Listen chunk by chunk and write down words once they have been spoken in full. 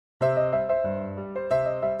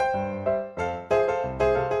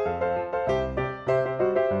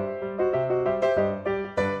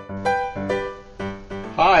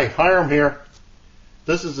Hi, Hiram here.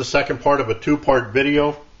 This is the second part of a two-part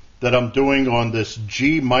video that I'm doing on this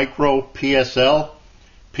G-MICRO PSL.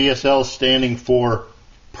 PSL standing for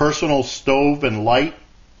Personal Stove and Light.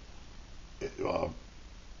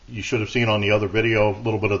 You should have seen on the other video a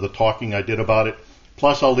little bit of the talking I did about it.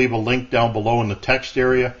 Plus I'll leave a link down below in the text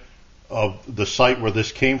area of the site where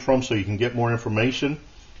this came from so you can get more information.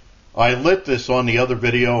 I lit this on the other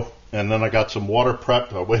video and then I got some water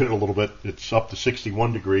prepped. I waited a little bit. It's up to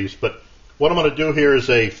 61 degrees. But what I'm going to do here is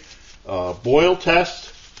a boil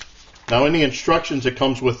test. Now in the instructions that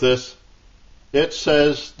comes with this, it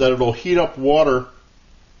says that it'll heat up water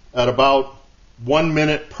at about 1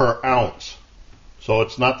 minute per ounce. So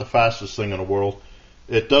it's not the fastest thing in the world.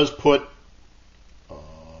 It does put,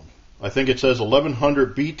 I think it says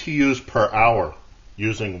 1100 BTUs per hour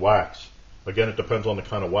using wax. Again, it depends on the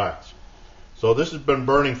kind of wax. So this has been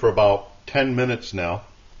burning for about 10 minutes now.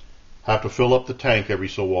 Have to fill up the tank every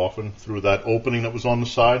so often through that opening that was on the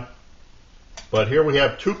side. But here we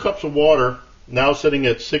have 2 cups of water now sitting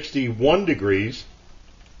at 61 degrees.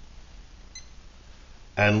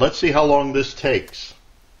 And let's see how long this takes.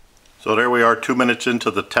 So there we are, 2 minutes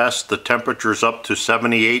into the test. The temperature's up to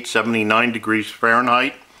 78, 79 degrees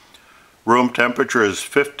Fahrenheit. Room temperature is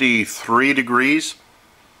 53 degrees.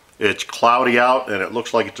 It's cloudy out and it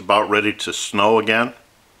looks like it's about ready to snow again.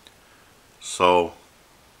 So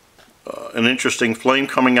an interesting flame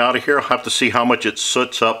coming out of here. I'll have to see how much it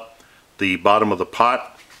soots up the bottom of the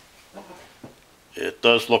pot. It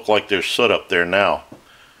does look like there's soot up there now.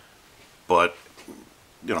 But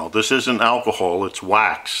you know, this isn't alcohol, it's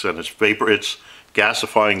wax and it's vapor. It's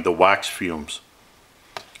gasifying the wax fumes.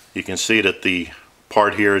 You can see that the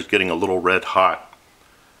part here is getting a little red hot.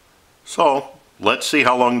 So let's see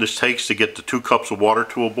how long this takes to get the 2 cups of water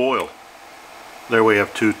to a boil. There we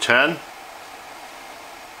have 210.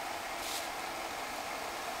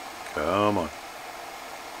 Come on.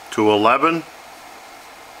 211.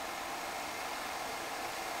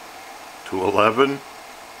 211.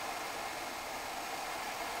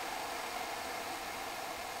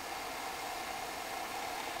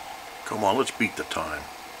 Come on, let's beat the time.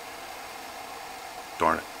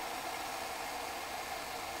 Darn it.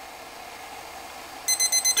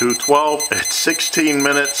 212 at 16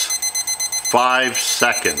 minutes 5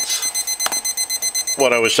 seconds.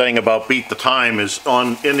 What I was saying about beat the time is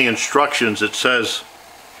in the instructions it says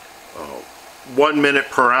 1 minute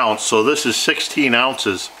per ounce, so this is 16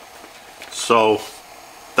 ounces, so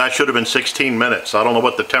that should have been 16 minutes. I don't know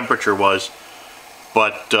what the temperature was,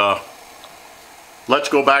 but let's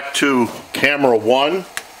go back to camera 1.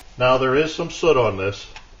 Now there is some soot on this,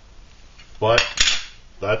 but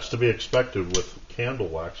that's to be expected with candle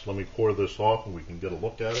wax. Let me pour this off and we can get a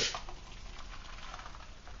look at it.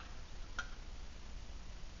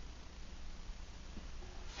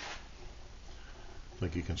 I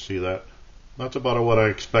think you can see that. That's about what I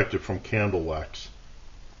expected from candle wax.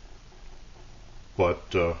 But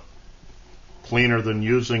cleaner than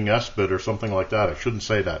using Espit or something like that. I shouldn't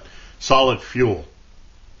say that. Solid fuel.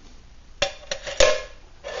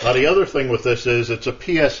 Now the other thing with this is it's a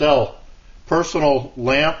PSL, personal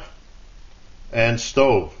lamp and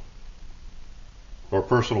stove, or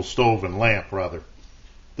personal stove and lamp rather.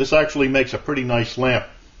 This actually makes a pretty nice lamp.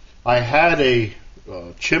 I had a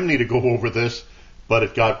chimney to go over this, but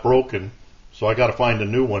it got broken, so I got to find a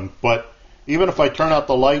new one. But even if I turn out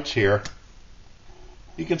the lights here,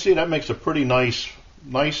 you can see that makes a pretty nice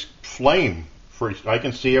flame. I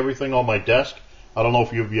can see everything on my desk. I don't know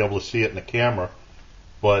if you'll be able to see it in the camera,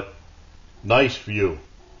 but nice view.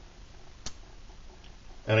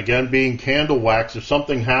 And again, being candle wax, if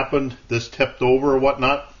something happened, this tipped over or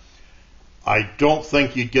whatnot, I don't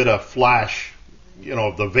think you'd get a flash, you know,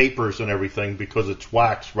 of the vapors and everything because it's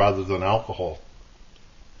wax rather than alcohol.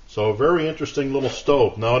 So a very interesting little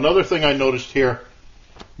stove. Now another thing I noticed here,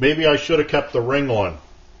 maybe I should have kept the ring on.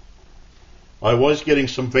 I was getting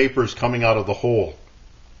some vapors coming out of the hole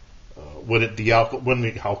when the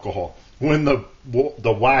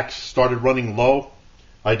wax started running low.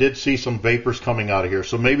 I did see some vapors coming out of here,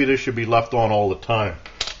 so maybe this should be left on all the time.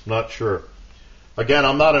 Not sure. Again,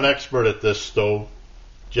 I'm not an expert at this stove,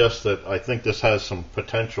 just that I think this has some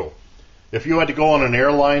potential. If you had to go on an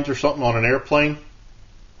airlines or something on an airplane,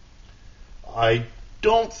 I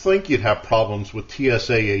don't think you'd have problems with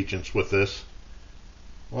TSA agents with this.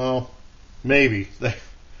 Well, maybe.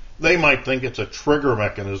 They might think it's a trigger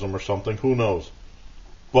mechanism or something, who knows.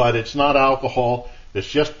 But it's not alcohol, it's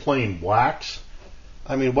just plain wax.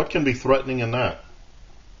 I mean, what can be threatening in that?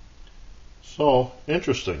 So,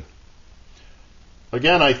 interesting.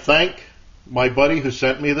 Again, I thank my buddy who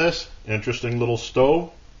sent me this interesting little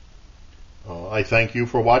stove. I thank you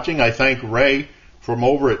for watching. I thank Ray from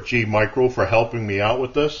over at G-MICRO for helping me out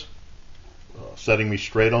with this, setting me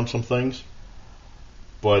straight on some things.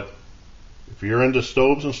 But if you're into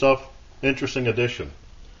stoves and stuff, interesting addition.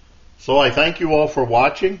 So I thank you all for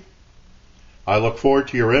watching. I look forward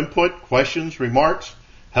to your input, questions, remarks,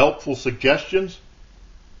 helpful suggestions.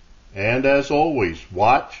 And as always,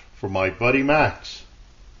 watch for my buddy Max.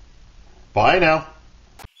 Bye now.